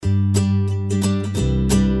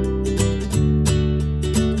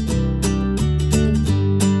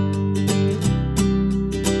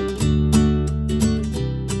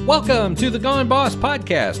Welcome to the Gone Boss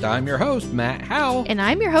Podcast. I'm your host, Matt Howell. And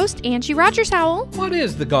I'm your host, Angie Rogers Howell. What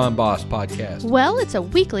is the Gone Boss Podcast? Well, it's a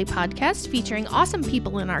weekly podcast featuring awesome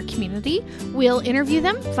people in our community. We'll interview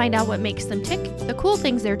them, find out what makes them tick, the cool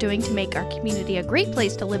things they're doing to make our community a great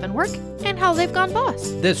place to live and work, and how they've gone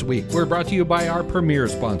boss. This week, we're brought to you by our premier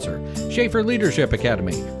sponsor, Schaefer Leadership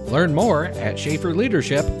Academy. Learn more at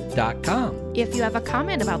schaeferleadership.com. If you have a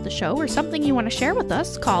comment about the show or something you want to share with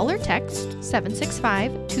us, call or text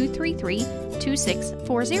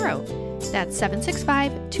 765-233-2640. That's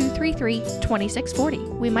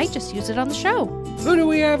 765-233-2640. We might just use it on the show. Who do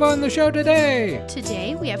we have on the show today?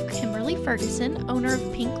 Today, we have Kimberly Ferguson, owner of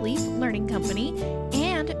Pink Leaf Learning Company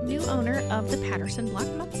and new owner of the Patterson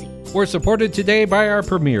Block Muncie. We're supported today by our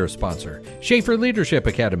premier sponsor, Schaefer Leadership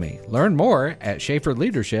Academy. Learn more at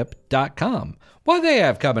schaeferleadership.com. What do they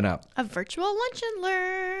have coming up? A virtual lunch and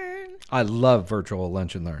learn. I love virtual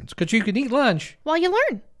lunch and learns because you can eat lunch While you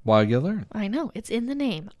learn. while you learn. I know, it's in the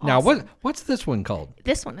name. Now, Awesome. what's this one called?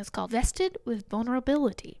 This one is called Vested with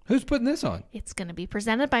Vulnerability. Who's putting this on? It's going to be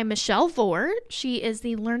presented by Michelle Vore. She is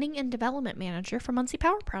the Learning and Development Manager for Muncie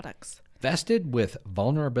Power Products. Vested with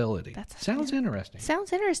Vulnerability. Sounds interesting.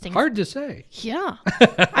 Sounds interesting. Hard to say. Yeah.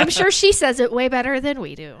 I'm sure she says it way better than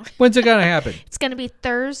we do. When's it going to happen? It's going to be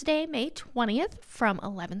Thursday, May 20th from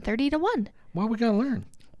 11:30 to 1. What are we going to learn?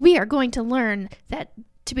 We are going to learn that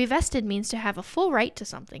to be vested means to have a full right to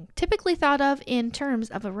something, typically thought of in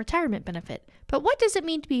terms of a retirement benefit. But what does it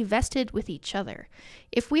mean to be vested with each other?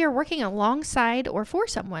 If we are working alongside or for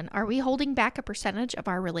someone, are we holding back a percentage of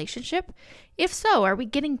our relationship? If so, are we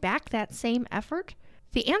getting back that same effort?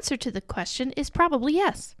 The answer to the question is probably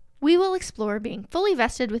yes. We will explore being fully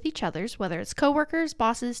vested with each other's, whether it's coworkers,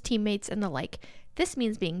 bosses, teammates, and the like. This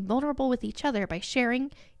means being vulnerable with each other by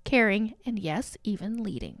sharing, caring, and yes, even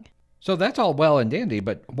leading. So that's all well and dandy,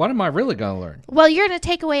 but what am I really going to learn? Well, you're going to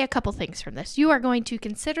take away a couple things from this. You are going to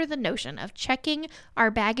consider the notion of checking our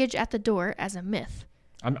baggage at the door as a myth.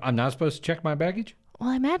 I'm not supposed to check my baggage? Well,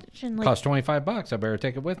 I imagine Costs $25. I better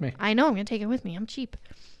take it with me. I know, I'm going to take it with me. I'm cheap.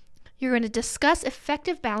 You're going to discuss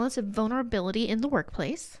effective balance of vulnerability in the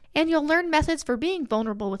workplace, and you'll learn methods for being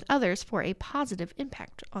vulnerable with others for a positive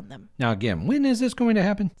impact on them. Now again, when is this going to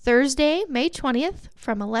happen? Thursday, May 20th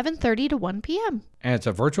from 11:30 to 1 p.m. And it's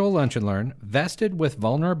a virtual lunch and learn, Vested with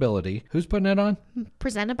Vulnerability. Who's putting it on?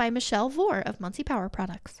 Presented by Michelle Vore of Muncie Power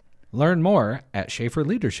Products. Learn more at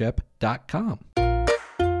schaeferleadership.com.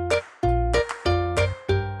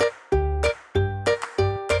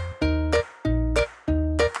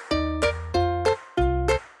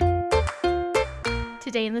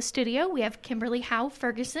 Today in the studio, we have Kimberly Howe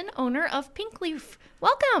Ferguson, owner of Pink Leaf.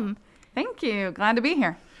 Welcome. Thank you. Glad to be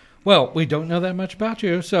here. Well, we don't know that much about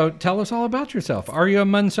you, so tell us all about yourself. Are you a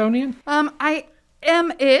Munsonian? I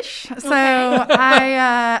am-ish. So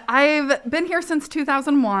I've been here since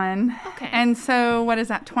 2001. Okay. And so what is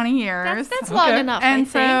that, 20 years? That's long enough, and I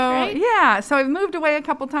think, right? Yeah. So I've moved away a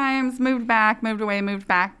couple times, moved back, moved away, moved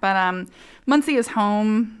back. But Muncie is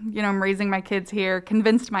home. You know, I'm raising my kids here,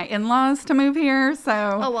 convinced my in-laws to move here.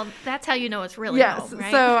 So Oh, well, that's how you know it's really home,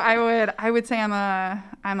 right? So I would say I'm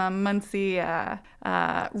a Muncie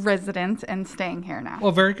resident and staying here now.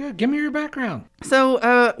 Well, very good. Give me your background.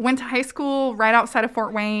 So went to high school right outside of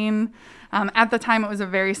Fort Wayne. At the time, it was a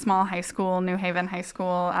very small high school, New Haven High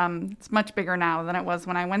School. It's much bigger now than it was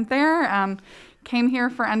when I went there. Came here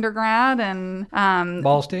for undergrad and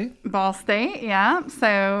Ball State? Ball State, yeah.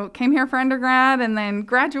 So came here for undergrad and then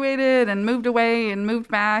graduated and moved away and moved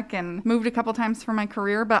back and moved a couple times for my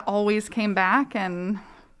career, but always came back. And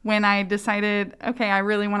when I decided, okay, I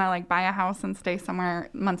really want to buy a house and stay somewhere,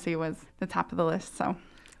 Muncie was the top of the list. So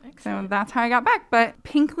that's how I got back. But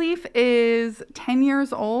Pink Leaf is 10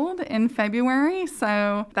 years old in February.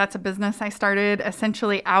 So that's a business I started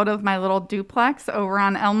essentially out of my little duplex over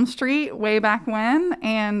on Elm Street way back when.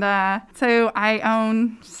 And so I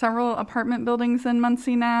own several apartment buildings in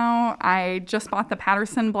Muncie now. I just bought the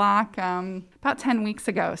Patterson Block about 10 weeks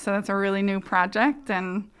ago. So that's a really new project.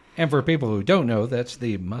 And for people who don't know, that's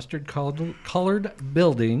the mustard-colored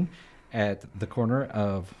building at the corner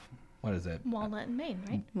of, what is it? Walnut and Main,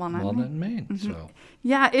 right? Walnut and Main. Mm-hmm. So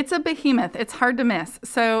yeah, it's a behemoth. It's hard to miss.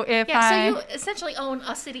 So so you essentially own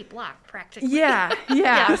a city block practically. Yeah.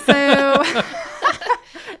 So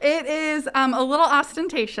it is a little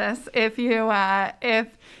ostentatious if you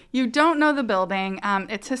don't know the building.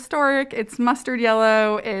 It's historic. It's mustard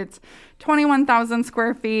yellow. It's 21,000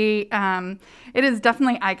 square feet. It is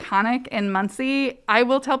definitely iconic in Muncie. I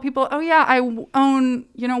will tell people, oh yeah, I own,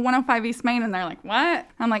 105 East Main. And they're like, what?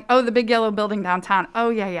 I'm like, oh, the big yellow building downtown.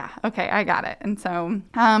 Oh yeah. Okay, I got it. And so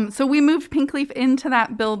we moved Pink Leaf into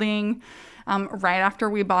that building right after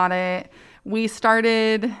we bought it. We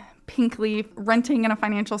started Pink Leaf renting in a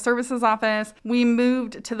financial services office. We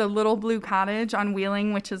moved to the Little Blue Cottage on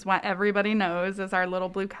Wheeling, which is what everybody knows as our Little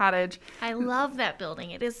Blue Cottage. I love that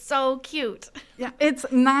building. It is so cute. Yeah, it's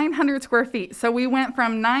 900 square feet. So we went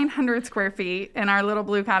from 900 square feet in our Little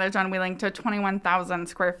Blue Cottage on Wheeling to 21,000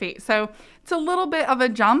 square feet. So it's a little bit of a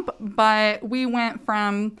jump, but we went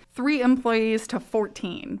from 3 employees to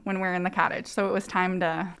 14 when we were in the cottage. So it was time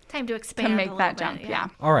to expand to make a that little jump. bit, Yeah.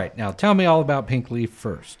 All right, now tell me all about Pink Leaf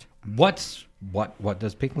first. What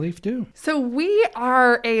does Pink Leaf do? So we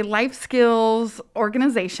are a life skills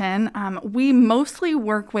organization. We mostly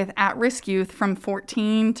work with at-risk youth from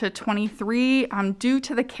 14 to 23. Due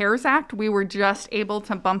to the CARES Act, we were just able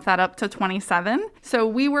to bump that up to 27. So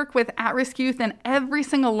we work with at-risk youth in every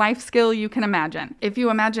single life skill you can imagine. If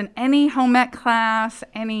you imagine any home ec class,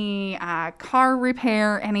 any car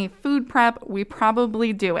repair, any food prep, we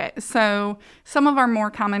probably do it. So some of our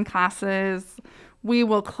more common classes, we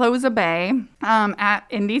will close a bay at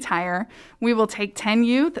Indy Tire. We will take 10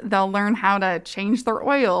 youth. They'll learn how to change their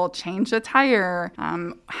oil, change a tire,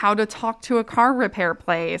 how to talk to a car repair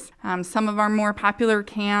place. Some of our more popular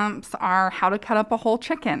camps are how to cut up a whole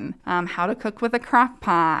chicken, how to cook with a crock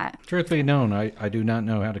pot. Truth be known, I do not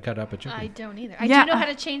know how to cut up a chicken. I don't either. I Yeah. do know how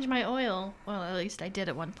to change my oil. Well, at least I did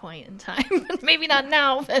at one point in time. Maybe not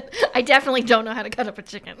now, but I definitely don't know how to cut up a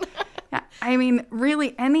chicken. Yeah, I mean,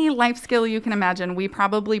 really, any life skill you can imagine, we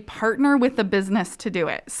probably partner with the business to do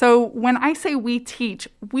it. So when I say we teach,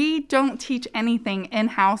 we don't teach anything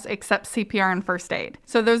in-house except CPR and first aid.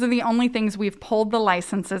 So those are the only things we've pulled the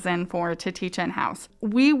licenses in for to teach in-house.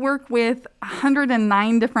 We work with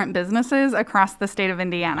 109 different businesses across the state of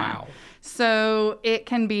Indiana. Wow. So it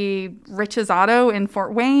can be Rich's Auto in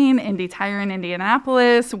Fort Wayne, Indy Tire in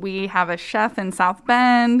Indianapolis. We have a chef in South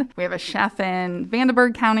Bend. We have a chef in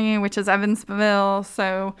Vandenberg County, which is Evansville.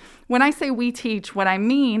 So when I say we teach, what I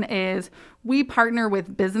mean is we partner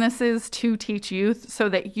with businesses to teach youth so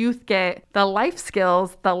that youth get the life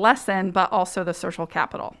skills, the lesson, but also the social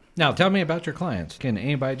capital. Now, tell me about your clients. Can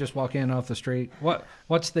anybody just walk in off the street?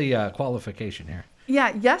 What's the qualification here?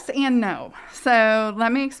 Yeah, yes and no. So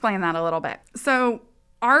let me explain that a little bit. So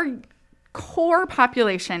our core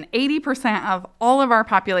population, 80% of all of our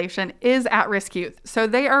population is at-risk youth. So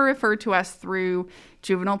they are referred to us through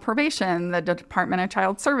juvenile probation, the Department of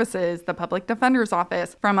Child Services, the Public Defender's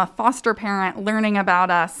Office, from a foster parent learning about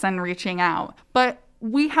us and reaching out. But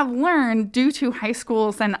we have learned due to high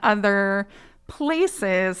schools and other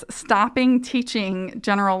places stopping teaching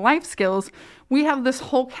general life skills, we have this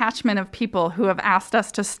whole catchment of people who have asked us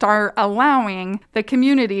to start allowing the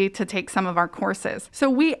community to take some of our courses. So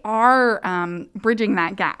we are bridging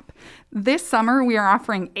that gap. This summer, we are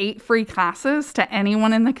offering 8 free classes to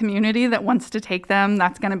anyone in the community that wants to take them.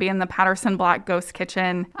 That's going to be in the Patterson Block Ghost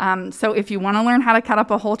Kitchen. So if you want to learn how to cut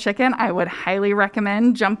up a whole chicken, I would highly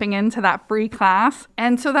recommend jumping into that free class.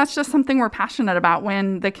 And so that's just something we're passionate about.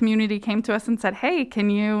 When the community came to us and said, hey, can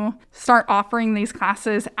you start offering these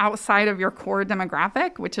classes outside of your core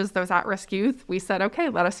demographic, which is those at-risk youth, we said, okay,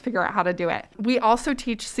 let us figure out how to do it. We also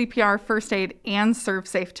teach CPR, first aid, and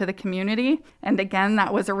ServSafe to the community. And again,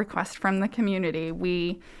 that was a request from the community.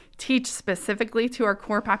 We teach specifically to our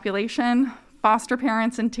core population. Foster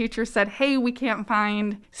parents and teachers said, hey, we can't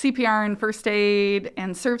find CPR and first aid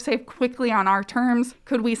and ServSafe quickly on our terms.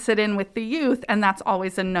 Could we sit in with the youth? And that's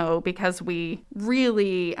always a no, because we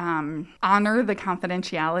really honor the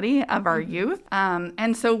confidentiality of our youth.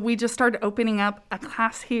 And so we just started opening up a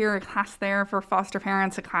class here, a class there for foster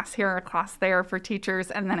parents, a class here, a class there for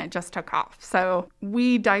teachers, and then it just took off. So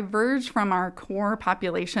we diverge from our core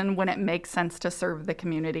population when it makes sense to serve the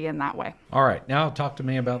community in that way. All right, now talk to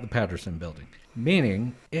me about the Patterson building.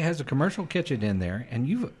 Meaning, it has a commercial kitchen in there, and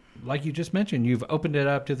you've, like you just mentioned, you've opened it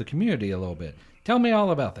up to the community a little bit. Tell me all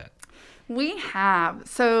about that. We have.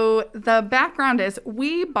 So the background is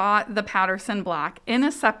we bought the Patterson block in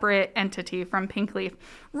a separate entity from Pink Leaf,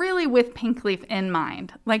 really with Pink Leaf in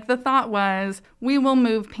mind. Like, the thought was, we will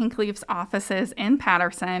move Pink Leaf's offices in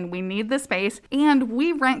Patterson. We need the space, and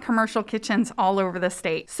we rent commercial kitchens all over the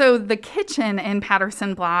state. So the kitchen in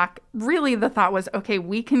Patterson block, really the thought was, okay,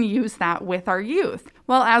 we can use that with our youth.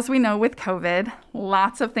 Well, as we know with COVID,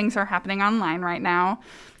 lots of things are happening online right now.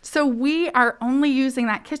 So we are only using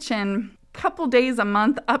that kitchen couple days a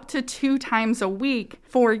month, up to 2 times a week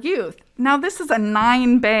for youth. Now, this is a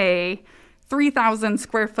 9-bay, 3,000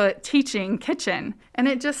 square foot teaching kitchen. And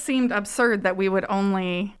it just seemed absurd that we would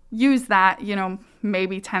only use that,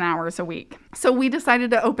 maybe 10 hours a week. So we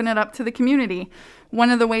decided to open it up to the community. One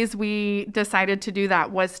of the ways we decided to do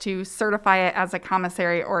that was to certify it as a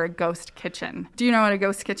commissary or a ghost kitchen. Do you know what a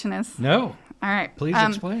ghost kitchen is? No. All right. Please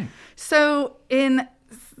explain. So in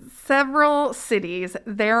several cities,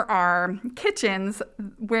 there are kitchens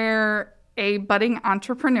where a budding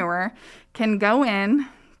entrepreneur can go in,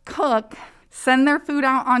 cook, send their food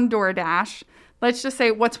out on DoorDash. Let's just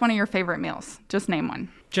say, what's one of your favorite meals? Just name one.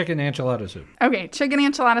 Chicken enchilada soup. Okay, chicken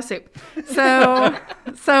enchilada soup.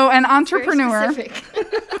 So an entrepreneur, Very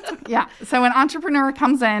specific. yeah. So an entrepreneur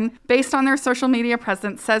comes in based on their social media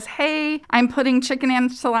presence, says, "Hey, I'm putting chicken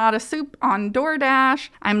enchilada soup on DoorDash.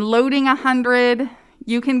 I'm loading 100.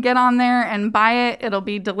 You can get on there and buy it. It'll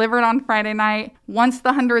be delivered on Friday night. Once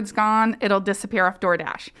the 100's gone, it'll disappear off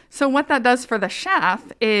DoorDash." So what that does for the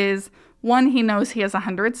chef is, one, he knows he has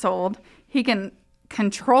 100 sold. He can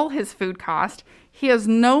control his food cost. He has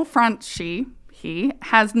no he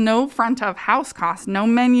has no front of house costs, no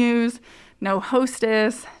menus, no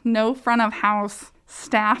hostess, no front of house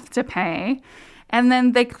staff to pay. And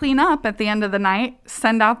then they clean up at the end of the night,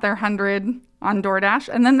 send out their 100 on DoorDash,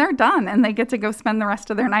 and then they're done and they get to go spend the rest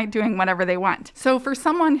of their night doing whatever they want. So for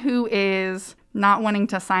someone who is not wanting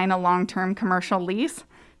to sign a long-term commercial lease,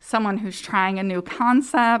 someone who's trying a new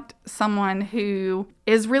concept, someone who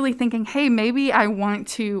is really thinking, hey, maybe I want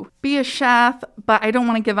to be a chef, but I don't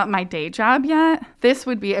want to give up my day job yet, this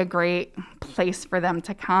would be a great place for them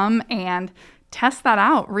to come and test that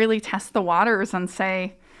out, really test the waters and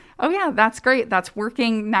say, oh yeah, that's great. That's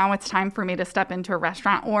working. Now it's time for me to step into a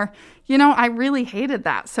restaurant. Or, I really hated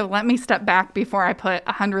that. So let me step back before I put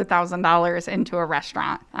 $100,000 into a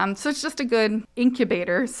restaurant. So it's just a good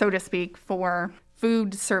incubator, so to speak, for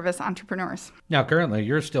food service entrepreneurs. Now, currently,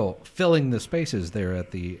 you're still filling the spaces there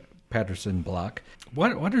at the Patterson block.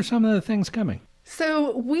 What are some of the things coming?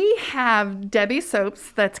 So we have Debbie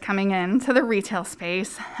Soaps that's coming into the retail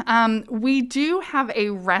space. We do have a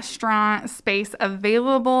restaurant space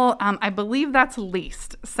available. I believe that's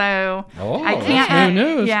leased. So I can't. That's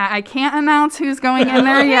new news. Yeah, I can't announce who's going in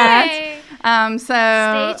there yet.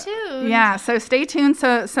 So stay tuned. Yeah, so stay tuned.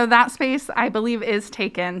 So that space, I believe, is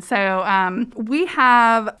taken. So we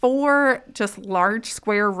have 4 just large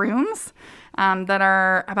square rooms that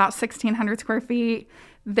are about 1,600 square feet.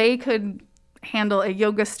 They could handle a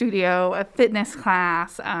yoga studio, a fitness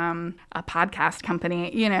class, a podcast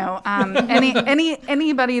company,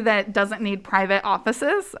 anybody that doesn't need private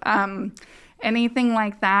offices. Anything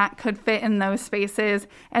like that could fit in those spaces.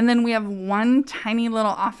 And then we have one tiny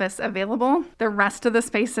little office available. The rest of the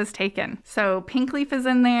space is taken. So Pink Leaf is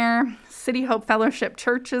in there. City Hope Fellowship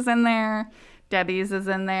Church is in there. Debbie's is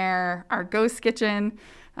in there. Our Ghost Kitchen.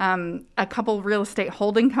 A couple real estate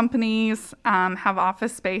holding companies have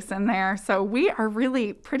office space in there. So we are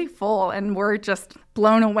really pretty full, and we're just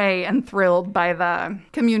blown away and thrilled by the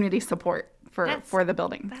community support for the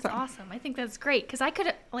building. That's awesome. I think that's great because I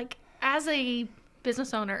could, as a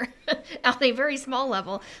business owner on a very small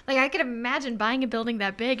level, I could imagine buying a building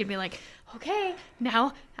that big and be like, okay,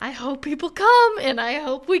 now I hope people come and I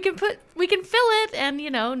hope we can fill it and,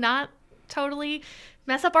 not totally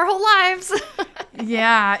mess up our whole lives.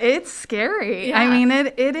 Yeah, it's scary. Yeah. I mean,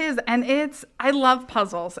 it is. And I love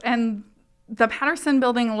puzzles. And the Patterson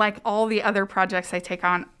building, like all the other projects I take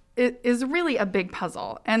on, it is really a big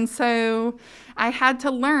puzzle. And so I had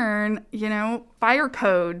to learn, fire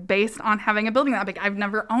code based on having a building that big. I've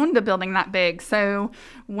never owned a building that big. So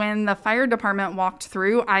when the fire department walked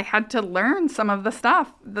through, I had to learn some of the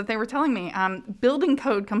stuff that they were telling me. Building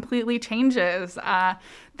code completely changes.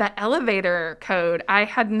 The elevator code, I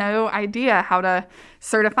had no idea how to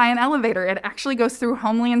certify an elevator. It actually goes through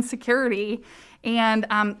Homeland Security. And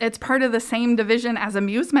it's part of the same division as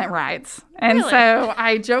amusement rides. And Really? So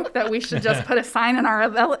I joke that we should just put a sign in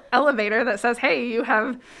our elevator that says, hey, you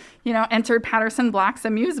have, entered Patterson Block's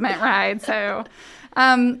amusement ride. So,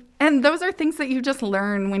 and those are things that you just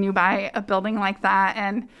learn when you buy a building like that.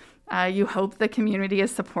 And you hope the community is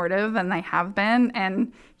supportive, and they have been.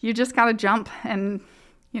 And you just got to jump and,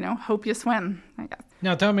 hope you swim, I guess.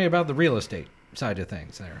 Now, tell me about the real estate side of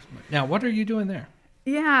things there. Now, what are you doing there?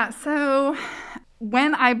 Yeah, so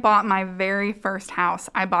when I bought my very first house,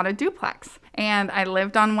 I bought a duplex, and I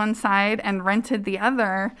lived on one side and rented the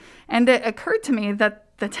other. And it occurred to me that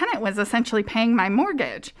the tenant was essentially paying my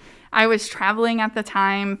mortgage. I was traveling at the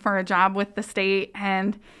time for a job with the state,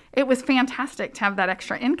 and it was fantastic to have that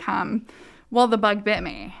extra income. Well, the bug bit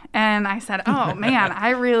me, and I said, oh man, I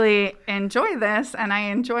really enjoy this, and I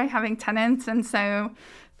enjoy having tenants. And so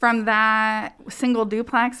from that single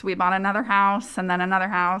duplex, we bought another house, and then another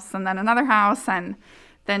house, and then another house. And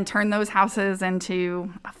then turn those houses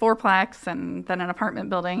into a fourplex and then an apartment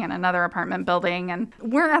building and another apartment building. And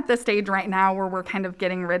we're at the stage right now where we're kind of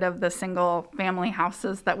getting rid of the single family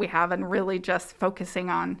houses that we have and really just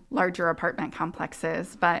focusing on larger apartment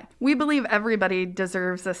complexes. But we believe everybody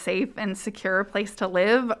deserves a safe and secure place to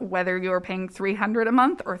live, whether you're paying $300 a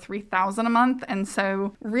month or $3,000 a month. And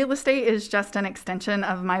so real estate is just an extension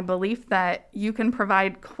of my belief that you can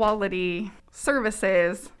provide quality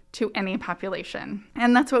services to any population.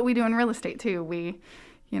 And that's what we do in real estate too. We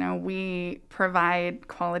provide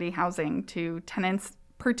quality housing to tenants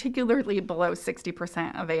particularly below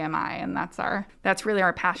 60% of AMI. And that's really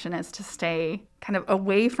our passion, is to stay kind of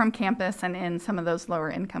away from campus and in some of those lower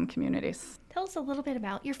income communities. Tell us a little bit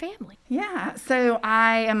about your family. Yeah, so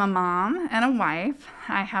I am a mom and a wife.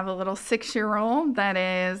 I have a little 6-year-old that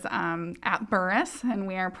is at Burris, and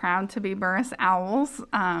we are proud to be Burris Owls.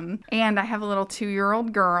 And I have a little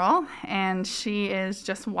 2-year-old girl, and she is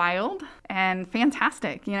just wild and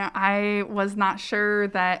fantastic. I was not sure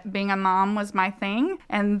that being a mom was my thing,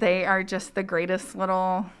 and they are just the greatest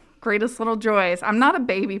little joys. I'm not a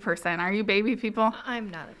baby person. Are you baby people?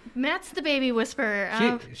 I'm not. Matt's the baby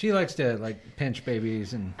whisperer. She likes to pinch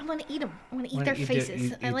babies and. I want to eat them. I want to eat their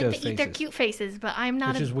faces. I like to eat their cute faces, but I'm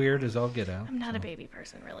not. Which is weird as all get out. I'm not a baby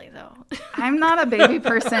person, really, though. I'm not a baby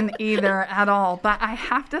person either at all. But I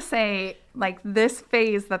have to say, this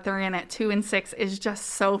phase that they're in at 2 and 6 is just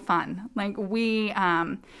so fun. We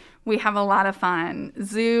have a lot of fun.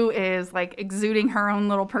 Zoo is exuding her own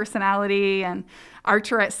little personality, and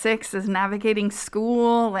Archer at 6 is navigating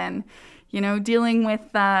school and, dealing with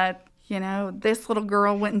this little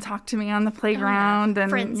girl wouldn't talk to me on the playground and,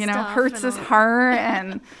 hurts his heart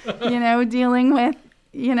and, dealing with,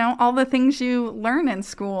 all the things you learn in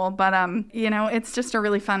school. But, it's just a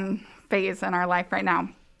really fun phase in our life right now.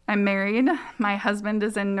 I'm married. My husband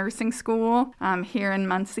is in nursing school here in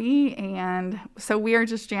Muncie. And so we are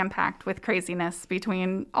just jam-packed with craziness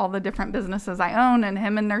between all the different businesses I own and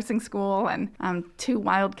him in nursing school and 2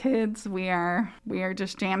 wild kids. We are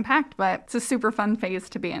just jam-packed, but it's a super fun phase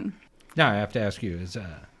to be in. Now I have to ask you, is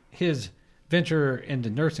his venture into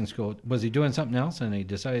nursing school, was he doing something else and he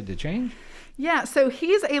decided to change? Yeah, so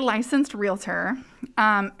he's a licensed realtor,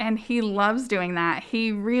 and he loves doing that.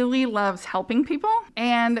 He really loves helping people.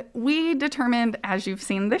 And we determined, as you've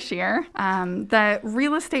seen this year, that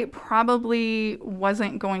real estate probably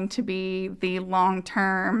wasn't going to be the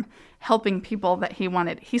long-term helping people that he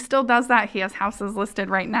wanted. He still does that. He has houses listed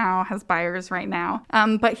right now, has buyers right now.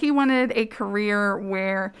 But he wanted a career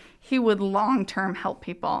where he would long-term help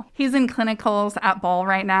people. He's in clinicals at Ball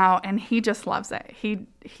right now, and he just loves it.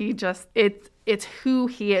 It's who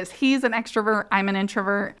he is. He's an extrovert. I'm an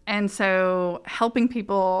introvert. And so helping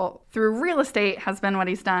people through real estate has been what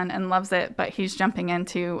he's done and loves it. But he's jumping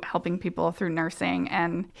into helping people through nursing.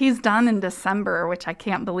 And he's done in December, which I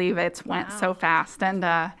can't believe it's went so fast.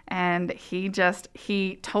 And he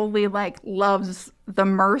totally loves the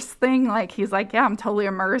MERS thing. He's like, yeah, I'm totally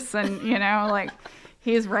a MERS. And,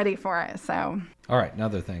 he's ready for it. So. All right.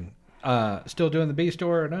 Another thing. Still doing the bee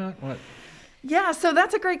store or not? What? Yeah, so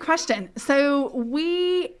that's a great question. So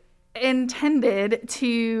we intended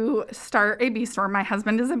to start a bee store. My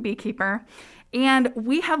husband is a beekeeper, and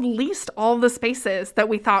we have leased all the spaces that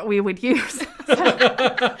we thought we would use.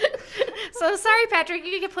 So sorry, Patrick,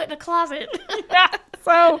 you get put in a closet. Yeah.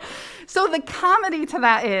 So the comedy to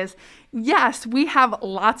that is, yes, we have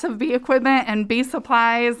lots of bee equipment and bee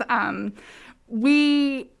supplies.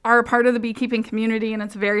 We are a part of the beekeeping community, and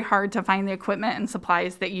it's very hard to find the equipment and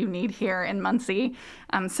supplies that you need here in Muncie.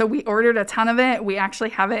 So we ordered a ton of it. We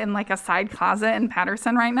actually have it in a side closet in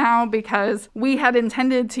Patterson right now because we had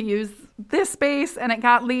intended to use this space and it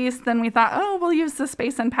got leased. Then we thought, we'll use this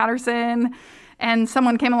space in Patterson. And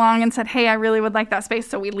someone came along and said, hey, I really would like that space.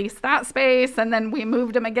 So we leased that space, and then we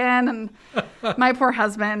moved him again. And my poor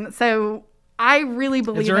husband. So I really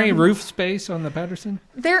believe. Is there any roof space on the Patterson?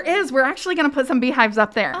 There is. We're actually going to put some beehives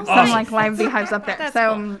up there. Oh, some nice. live beehives up there. That's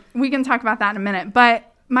so cool. We can talk about that in a minute.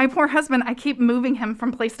 But my poor husband, I keep moving him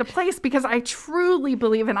from place to place because I truly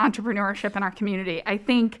believe in entrepreneurship in our community. I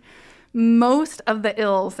think most of the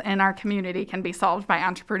ills in our community can be solved by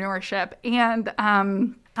entrepreneurship. And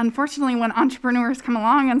unfortunately, when entrepreneurs come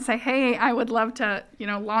along and say, hey, I would love to,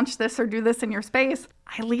 launch this or do this in your space,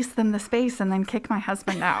 I lease them the space and then kick my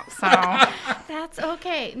husband out. So that's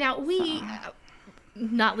okay. Now, we,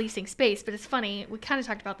 not leasing space, but it's funny. We kind of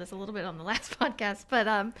talked about this a little bit on the last podcast,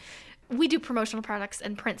 but we do promotional products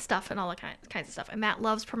and print stuff and all the kinds of stuff. And Matt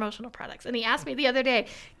loves promotional products. And he asked me the other day,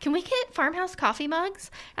 can we get Farmhouse coffee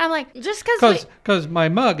mugs? And I'm like, just because my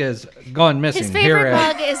mug has gone missing. His favorite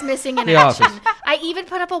mug is missing in action. Office. I even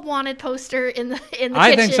put up a wanted poster in the kitchen.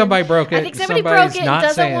 I think somebody broke it. I think somebody broke it and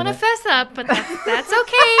doesn't want to fess up, but that's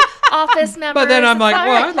okay. Office members. But then I'm like,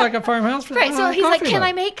 well, I'd like a Farmhouse. Right. So he's like,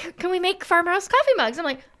 mug. can we make Farmhouse coffee mugs? I'm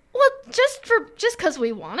like, well, just because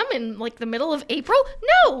we want them in like the middle of April?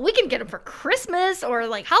 No, we can get them for Christmas or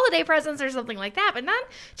like holiday presents or something like that, but not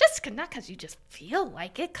because you just feel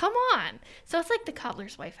like it. Come on. So it's like the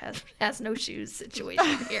cobbler's wife has no shoes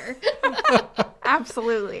situation here.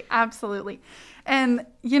 Absolutely. Absolutely. And,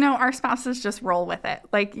 our spouses just roll with it.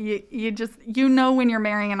 Like you just, when you're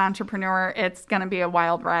marrying an entrepreneur, it's going to be a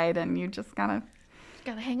wild ride and you just gotta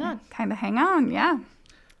hang on. Kind of hang on. Yeah.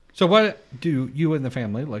 So what do you and the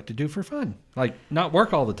family like to do for fun? Like not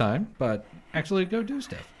work all the time, but actually go do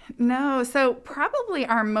stuff. No. So probably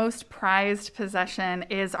our most prized possession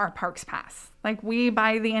is our Parks Pass. Like we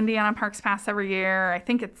buy the Indiana Parks Pass every year. I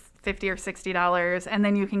think it's $50 or $60, and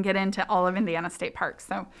then you can get into all of Indiana State Parks.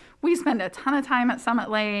 So we spend a ton of time at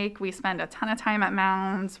Summit Lake. We spend a ton of time at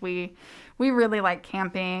Mounds. We really like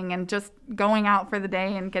camping and just going out for the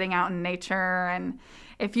day and getting out in nature. And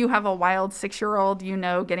if you have a wild 6-year-old,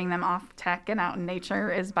 getting them off tech and out in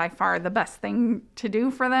nature is by far the best thing to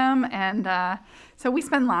do for them. And so we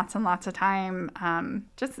spend lots and lots of time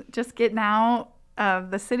just getting out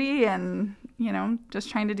of the city and,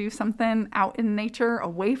 just trying to do something out in nature,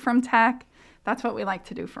 away from tech. That's what we like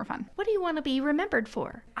to do for fun. What do you want to be remembered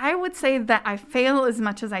for? I would say that I fail as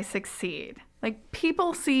much as I succeed. Like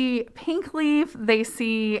people see Pink Leaf, they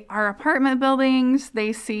see our apartment buildings,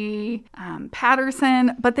 they see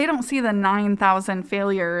Patterson, but they don't see the 9,000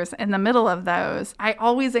 failures in the middle of those. I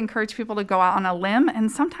always encourage people to go out on a limb,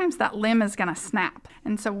 and sometimes that limb is going to snap.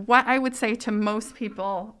 And so what I would say to most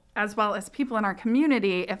people, as well as people in our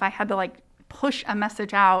community, if I had to push a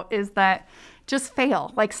message out, is that just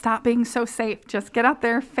fail. Stop being so safe. Just get out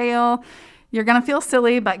there, fail. You're going to feel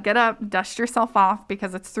silly, but get up, dust yourself off,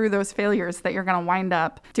 because it's through those failures that you're going to wind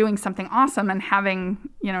up doing something awesome and having,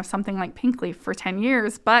 something like Pink Leaf for 10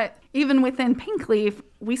 years. But even within Pink Leaf,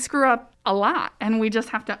 we screw up a lot, and we just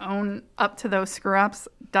have to own up to those screw ups,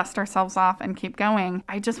 dust ourselves off, and keep going.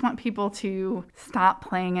 I just want people to stop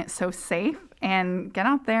playing it so safe and get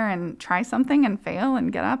out there and try something and fail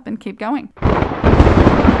and get up and keep going.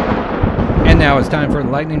 And now it's time for the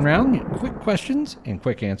lightning round. Quick questions and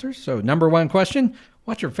quick answers. So number one question,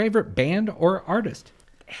 what's your favorite band or artist?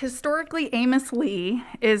 Historically, Amos Lee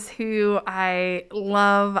is who I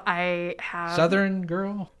love. I have Southern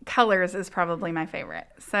Girl? Colors is probably my favorite.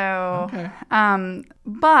 So, okay.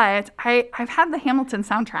 But I've had the Hamilton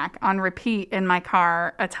soundtrack on repeat in my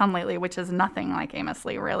car a ton lately, which is nothing like Amos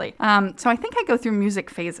Lee, really. So I think I go through music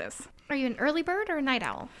phases. Are you an early bird or a night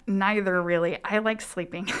owl? Neither, really. I like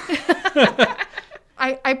sleeping.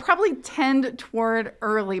 I probably tend toward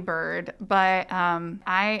early bird, but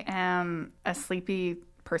I am a sleepy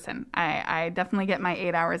person. I definitely get my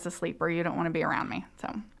 8 hours of sleep, or you don't want to be around me.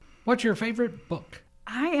 So, what's your favorite book?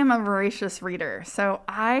 I am a voracious reader. So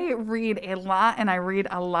I read a lot, and I read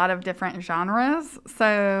a lot of different genres.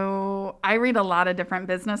 So I read a lot of different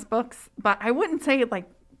business books, but I wouldn't say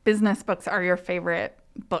business books are your favorite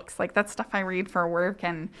books. That's stuff I read for work,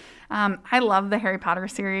 and I love the Harry Potter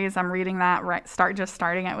series. I'm reading that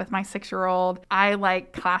starting it with my 6-year-old. I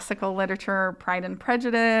like classical literature, Pride and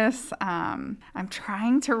Prejudice. I'm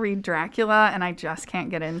trying to read Dracula, and I just can't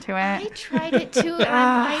get into it. I tried it too.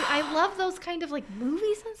 I love those kind of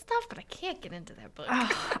movies and stuff, but I can't get into that book.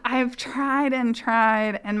 I've tried,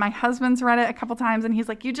 and my husband's read it a couple times, and he's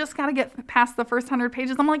like, you just got to get past the first 100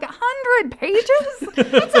 pages. I'm like, 100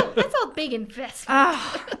 pages? That's a big investment.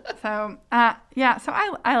 So I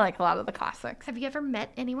like a lot of the classics. Have you ever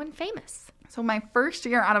met anyone famous? So my first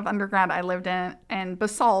year out of undergrad, I lived in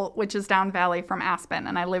Basalt, which is down valley from Aspen,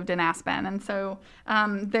 and I lived in Aspen. And so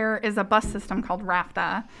there is a bus system called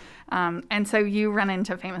RAFTA. And so you run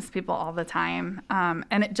into famous people all the time,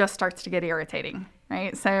 and it just starts to get irritating,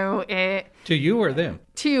 right? So to you or them?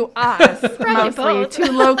 To us, mostly, both.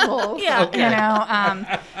 to locals. Yeah.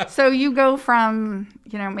 Okay. So you go from,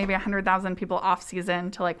 maybe 100,000 people off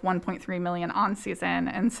season to 1.3 million on season.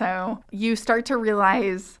 And so you start to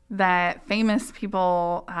realize that famous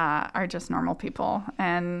people are just normal people.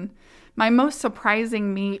 And my most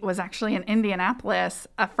surprising meet was actually in Indianapolis.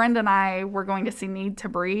 A friend and I were going to see Need to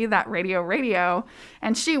Breathe at Radio,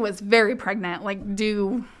 and she was very pregnant,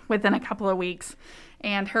 due within a couple of weeks.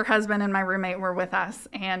 and her husband and my roommate were with us,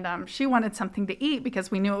 and she wanted something to eat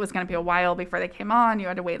because we knew it was going to be a while before they came on. You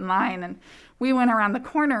had to wait in line, and we went around the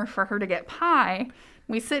corner for her to get pie.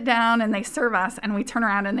 We sit down and they serve us, and we turn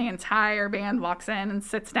around and the entire band walks in and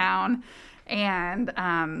sits down.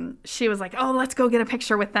 And she was like, oh, let's go get a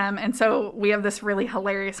picture with them. And so we have this really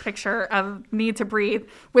hilarious picture of Need to Breathe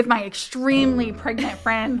with my extremely pregnant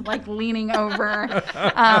friend, like leaning over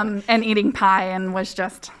and eating pie, and was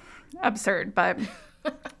just absurd. But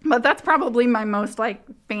that's probably my most like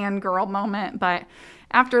fangirl moment. But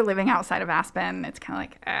after living outside of Aspen, it's kind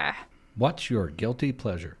of like, What's your guilty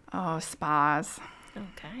pleasure? Oh, spas.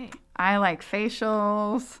 Okay. I like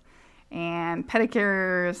facials and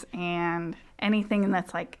pedicures and anything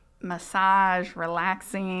that's like massage,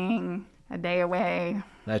 relaxing, a day away.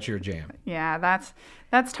 That's your jam. Yeah, that's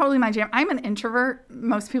totally my jam. I'm an introvert.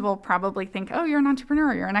 Most people probably think, oh, you're an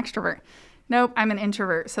entrepreneur, you're an extrovert. Nope, I'm an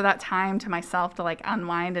introvert. So that time to myself to like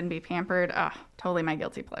unwind and be pampered, totally my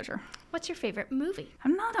guilty pleasure. What's your favorite movie?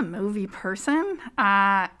 I'm not a movie person.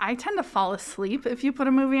 I tend to fall asleep if you put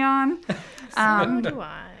a movie on. So do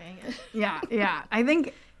I. Yeah. I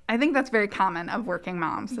think that's very common of working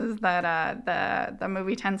moms, is that the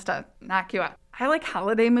movie tends to knock you out. I like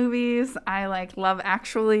holiday movies. I like Love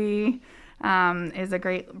Actually, is a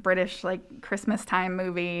great British like Christmas time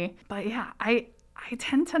movie. But yeah, I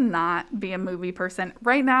tend to not be a movie person.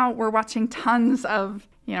 Right now, we're watching tons of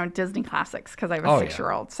Disney classics because I have a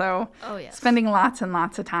 6-year-old. So spending lots and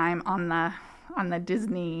lots of time on the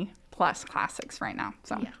Disney Plus classics right now.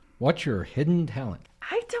 So What's your hidden talent?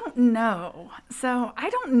 I don't know. So I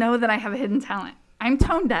don't know that I have a hidden talent. I'm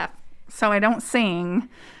tone deaf, so I don't sing.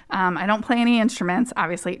 I don't play any instruments,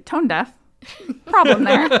 obviously. Tone deaf. Problem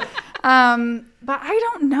there. But I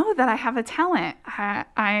don't know that I have a talent.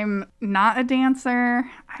 I'm not a dancer.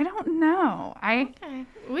 I don't know. Okay.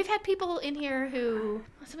 We've had people in here who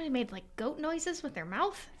somebody made like goat noises with their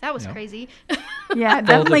mouth. That was crazy. Yeah,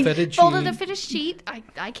 definitely. Folded a fitted sheet.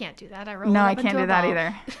 I can't do that. I roll. No, it I up can't into do a that ball.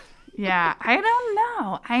 either. Yeah, I don't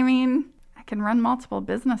know. I mean, I can run multiple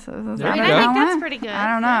businesses. Is that you a go. I think that's talent? pretty good. I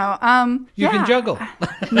don't know. You can juggle.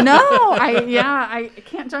 No, I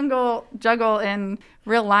can't juggle in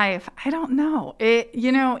real life. I don't know.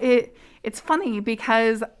 It's funny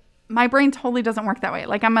because my brain totally doesn't work that way.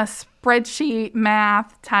 Like, I'm a spreadsheet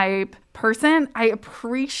math type person. I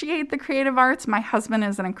appreciate the creative arts. My husband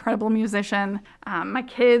is an incredible musician.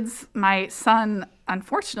 My son,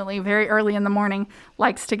 unfortunately, very early in the morning,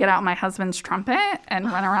 likes to get out my husband's trumpet and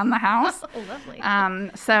run around the house. Oh, lovely.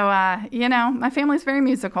 My family's very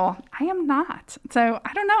musical. I am not. So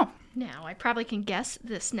I don't know. Now, I probably can guess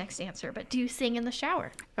this next answer, but do you sing in the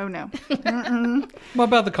shower? Oh, no. What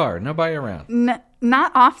about the car? Nobody around?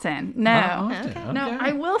 Not often. No. Not often. Okay. No, Okay.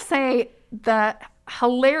 I will say the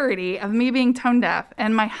hilarity of me being tone deaf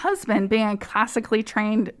and my husband being a classically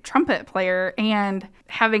trained trumpet player and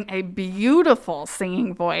having a beautiful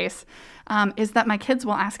singing voice is that my kids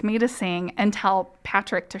will ask me to sing and tell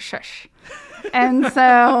Patrick to shush. And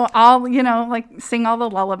so I'll, sing all the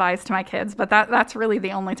lullabies to my kids, but that's really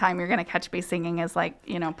the only time you're going to catch me singing is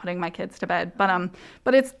putting my kids to bed.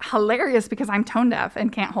 But it's hilarious because I'm tone deaf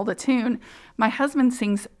and can't hold a tune. My husband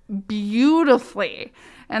sings beautifully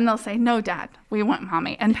and they'll say, no, Dad, we want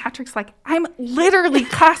Mommy. And Patrick's like, I'm literally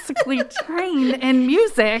classically trained in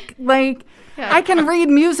music. Like, I can read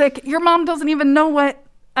music. Your mom doesn't even know what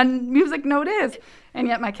a music note is. And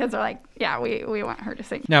yet my kids are like, yeah, we want her to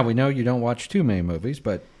sing. Now, we know you don't watch too many movies,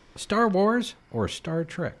 but Star Wars or Star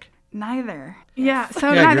Trek? Neither. Yeah.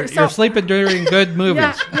 So Yeah, neither. you're sleeping during good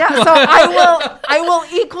movies. Yeah. So I will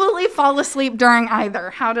equally fall asleep during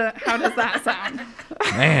either. How does that sound?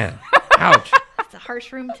 Man, ouch. It's a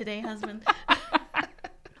harsh room today, husband.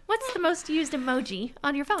 What's the most used emoji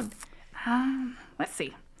on your phone? Let's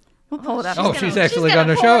see. We'll pull it up. Oh, she's actually going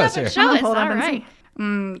to show us here. Show us. Pull it up All and right. see.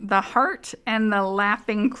 The heart and the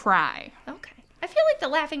laughing cry. Okay. I feel like the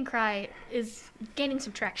laughing cry is gaining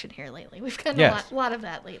some traction here lately. We've gotten Yes. a lot of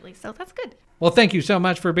that lately, so that's good. Well, thank you so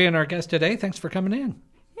much for being our guest today. Thanks for coming in.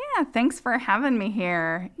 Yeah, thanks for having me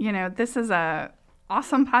here. This is a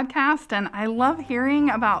awesome podcast, and I love hearing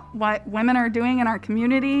about what women are doing in our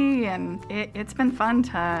community, and it's been fun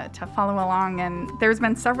to follow along. And there's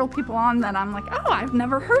been several people on that I'm like, oh, I've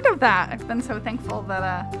never heard of that. I've been so thankful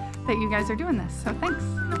that you guys are doing this. So thanks.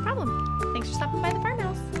 No problem. Thanks for stopping by the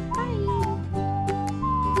farmhouse. Bye.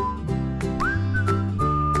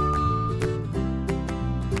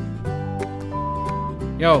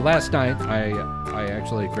 Last night I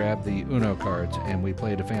actually grabbed the Uno cards and we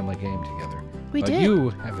played a family game together. We but did. you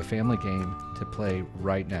have a family game to play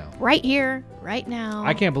right now. Right here, right now.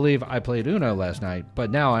 I can't believe I played Uno last night, but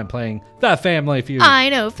now I'm playing The Family Feud. I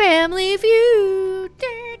know Family Feud.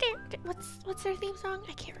 What's their theme song?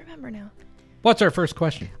 I can't remember now. What's our first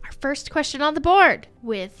question? Our first question on the board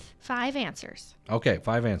with 5 answers. Okay,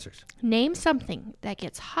 5 answers. Name something that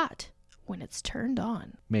gets hot when it's turned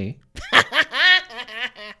on. Me.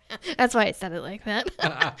 That's why I said it like that.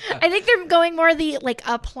 I think they're going more the like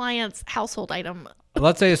appliance household item.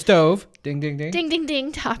 Let's say a stove. Ding, ding, ding. Ding, ding,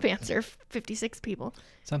 ding. Top answer. 56 people.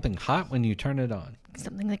 Something hot when you turn it on.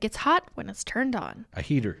 Something that gets hot when it's turned on. A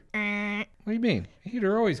heater. What do you mean? A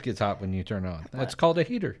heater always gets hot when you turn it on. That's called a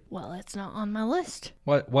heater. Well, it's not on my list.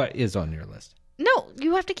 What is on your list? No,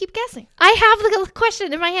 you have to keep guessing. I have the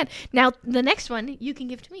question in my hand. Now, the next one you can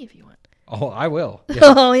give to me if you want. Oh, I will. Yeah.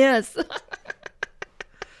 Oh, yes.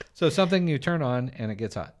 So something you turn on and it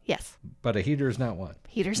gets hot. Yes. But a heater is not one.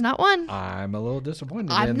 Heater's not one. I'm a little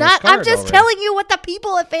disappointed. I'm in not. This card I'm just already. telling you what the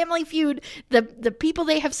people at Family Feud, the people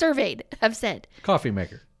they have surveyed, have said. Coffee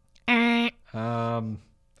maker.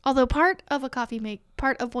 Although part of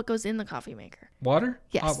what goes in the coffee maker. Water.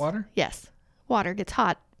 Yes. Hot water. Yes. Water gets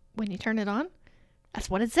hot when you turn it on. That's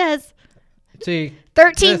what it says. See,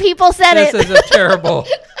 13 people said this it. is a terrible.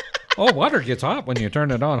 Oh, water gets hot when you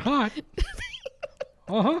turn it on hot.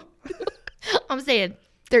 I'm saying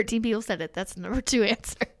 13 people said it. That's the number 2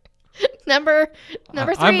 answer. Number 3.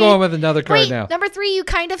 I'm going with another card Wait, now. number 3, you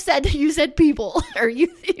kind of said people, or you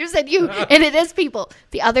said you, and it is people.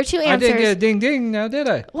 The other 2 I answers. didn't get a ding ding now, did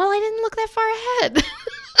I? Well, I didn't look that far ahead.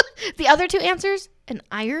 The other 2 answers: an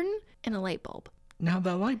iron and a light bulb. Now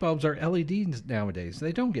the light bulbs are LEDs nowadays.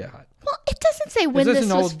 They don't get hot. Well, it doesn't say when is this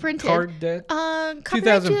this an was old printed. card that? Copyright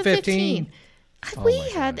 2015. Oh We my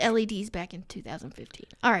had gosh. LEDs back in 2015.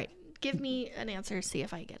 All right, give me an answer. See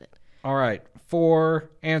if I get it. All right, 4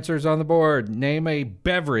 answers on the board. Name a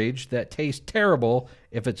beverage that tastes terrible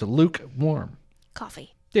if it's lukewarm.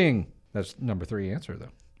 Coffee. Ding. That's number 3 answer though.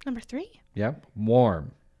 Number 3. Yep.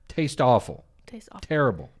 Warm. Taste awful. Tastes awful.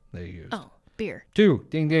 Terrible. They use. Oh, beer. 2.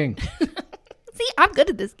 Ding ding. See, I'm good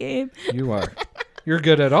at this game. You are. You're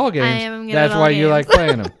good at all games. I am good That's at all why you games. like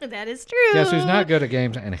playing them. That is true. Guess who's not good at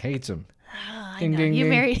games and hates them? I Ding, know. ding, You ding.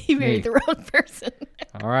 married Me. the wrong person.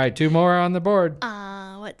 All right, 2 more on the board.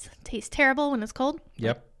 What tastes terrible when it's cold?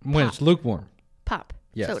 Yep. When it's lukewarm. Pop.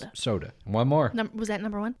 Yes. Soda. 1 more. Was that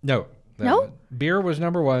number 1? No. No? Beer was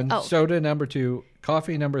number 1. Oh. Soda number 2.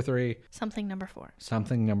 Coffee number 3. Something number 4.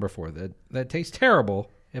 Something number 4. That tastes terrible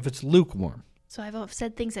if it's lukewarm. So I've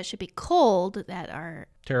said things that should be cold that are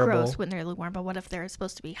Terrible. gross when they're lukewarm, but what if they're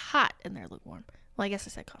supposed to be hot and they're lukewarm? Well, I guess I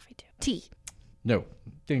said coffee too. Tea. No.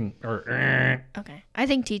 Ding. Or Okay. I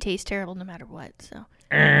think tea tastes terrible no matter what, so.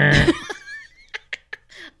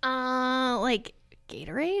 Like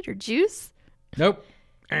Gatorade or juice? Nope.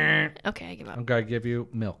 Okay, I give up. I'm going to give you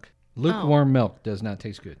milk. Lukewarm milk does not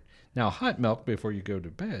taste good. Now, hot milk before you go to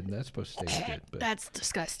bed, that's supposed to taste good. But That's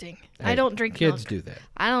disgusting. hey, I don't drink kids milk. do that.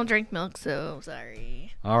 I don't drink milk, so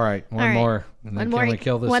sorry. All right, one All right. more. And then can we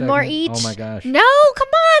kill this One more segment? each. Oh my gosh. No, come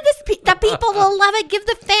on. The people will love it. Give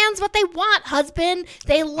the fans what they want, husband.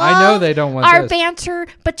 They love I know they don't want our this. banter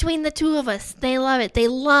between the 2 of us. They love it. They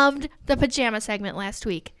loved the pajama segment last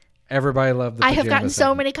week. Everybody loved the I pajama have gotten so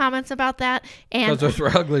segment. many comments about that. And Because those were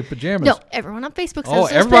ugly pajamas. no, everyone on Facebook says Oh,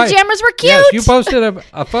 those everybody. pajamas were cute. Yes, you posted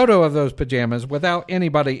a photo of those pajamas without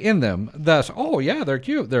anybody in them. Thus, oh yeah, they're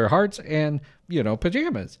cute. They're hearts and,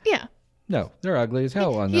 pajamas. Yeah. No, they're ugly as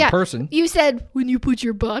hell on Yeah. the person. You said when you put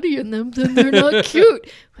your body in them, then they're not cute,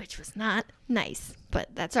 which was not nice,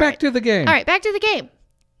 but that's all right. Back to the game. All right, back to the game.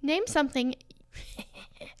 Name something.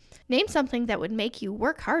 Name something that would make you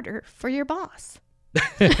work harder for your boss. We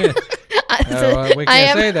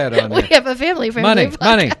can't say that on We here. have a family-friendly Money, podcast.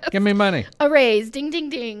 money. Give me money. A raise. Ding, ding,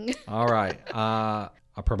 ding. All right. A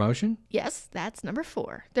promotion? Yes, that's number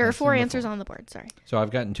 4. There are That's 4 number answers 4. on the board. Sorry. So I've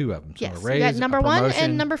gotten 2 of them. So Yes, a you raise, got number a 1 promotion,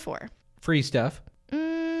 and number 4. free stuff.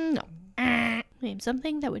 No. Name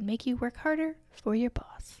something that would make you work harder for your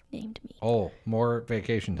boss. Named me. Oh, more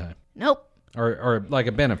vacation time. Nope. Or like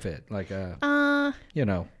a benefit, like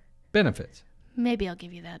benefits. Maybe I'll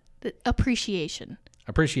give you that. The appreciation.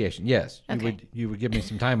 Appreciation, yes. Okay. You would give me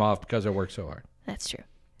some time off because I worked so hard. That's true.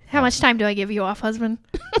 How much time do I give you off, husband?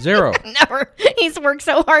 0. Never. He's worked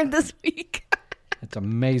so hard this week. It's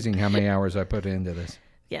amazing how many hours I put into this.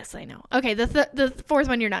 Yes, I know. Okay, the 4th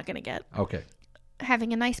one you're not going to get. Okay.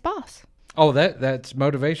 Having a nice boss. Oh, that's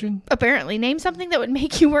motivation? Apparently, name something that would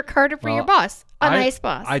make you work harder for your Well, boss. Nice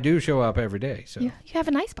boss. I do show up every day, so you have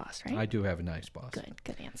a nice boss, right? I do have a nice boss.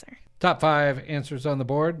 Good answer. Top 5 answers on the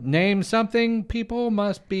board. Name something people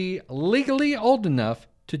must be legally old enough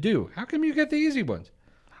to do. How come you get the easy ones?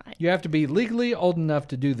 You have to be legally old enough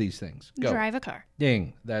to do these things. Go. Drive a car.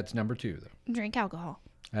 Ding. That's number 2, though. Drink alcohol.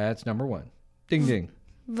 That's number 1. Ding, ding.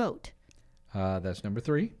 Vote. That's number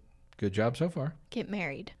 3. Good job so far. Get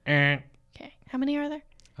married. Eh. Okay. How many are there?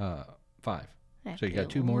 5. I have So you to got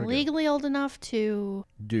be 2 more to go. legally old enough to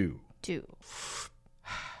Do.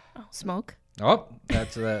 smoke. Oh,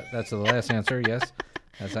 that's the last answer. Yes,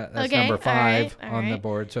 that's Okay, number 5 all on the right.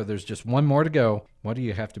 board. So there's just 1 more to go. What do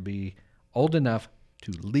you have to be old enough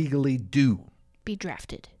to legally do? Be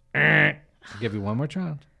drafted. I'll give you 1 more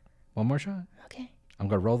shot. 1 more shot. Okay. I'm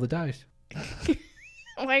gonna roll the dice.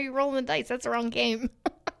 Why are you rolling the dice? That's the wrong game.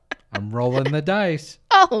 I'm rolling the dice.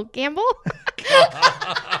 Oh, gamble?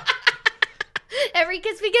 Every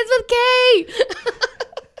kiss begins with K.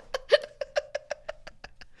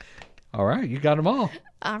 All right, you got them all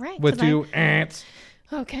All right. with 2 ants.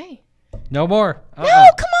 Okay. No more. No, come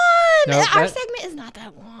on. No, Our that- segment is not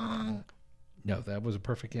that long. No, that was a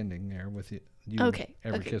perfect ending there with you. Okay,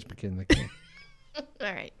 Every okay. kiss begins with K. All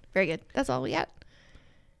right. Very good. That's all we got.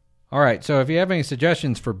 All right. So if you have any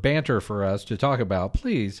suggestions for banter for us to talk about,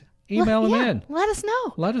 please email them in. Let us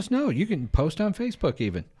know. Let us know. You can post on Facebook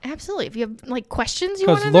even. Absolutely. If you have like questions you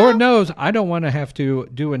want Because to know. Lord knows I don't want to have to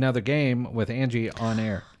do another game with Angie on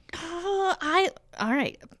air. All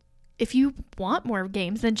right. If you want more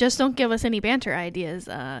games, then just don't give us any banter ideas.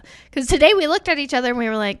 Because today we looked at each other and we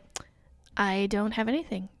were like, I don't have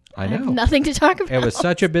anything. I have know. nothing to talk about. It was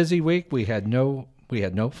such a busy week. We had no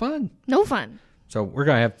fun. No fun. So we're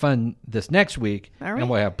going to have fun this next week. All right. And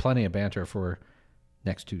we'll have plenty of banter for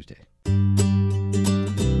next Tuesday.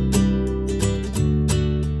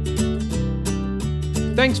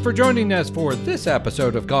 Thanks for joining us for this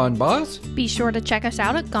episode of Gone Boss. Be sure to check us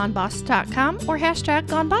out at goneboss.com or hashtag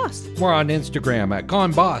goneboss. We're on Instagram at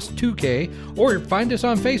GoneBoss2K or find us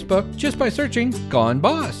on Facebook just by searching Gone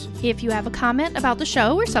Boss. If you have a comment about the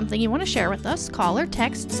show or something you want to share with us, call or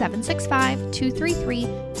text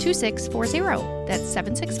 765-233-2640. That's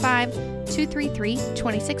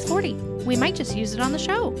 765-233-2640. We might just use it on the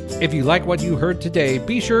show. If you like what you heard today,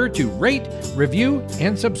 be sure to rate, review,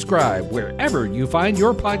 and subscribe wherever you find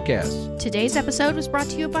your podcasts. Today's episode was brought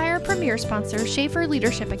to you by our premier sponsor, Schaefer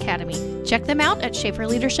Leadership Academy. Check them out at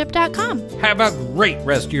schaeferleadership.com. Have a great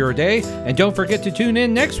rest of your day, and don't forget to tune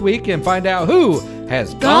in next week and find out who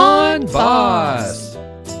has gone boss.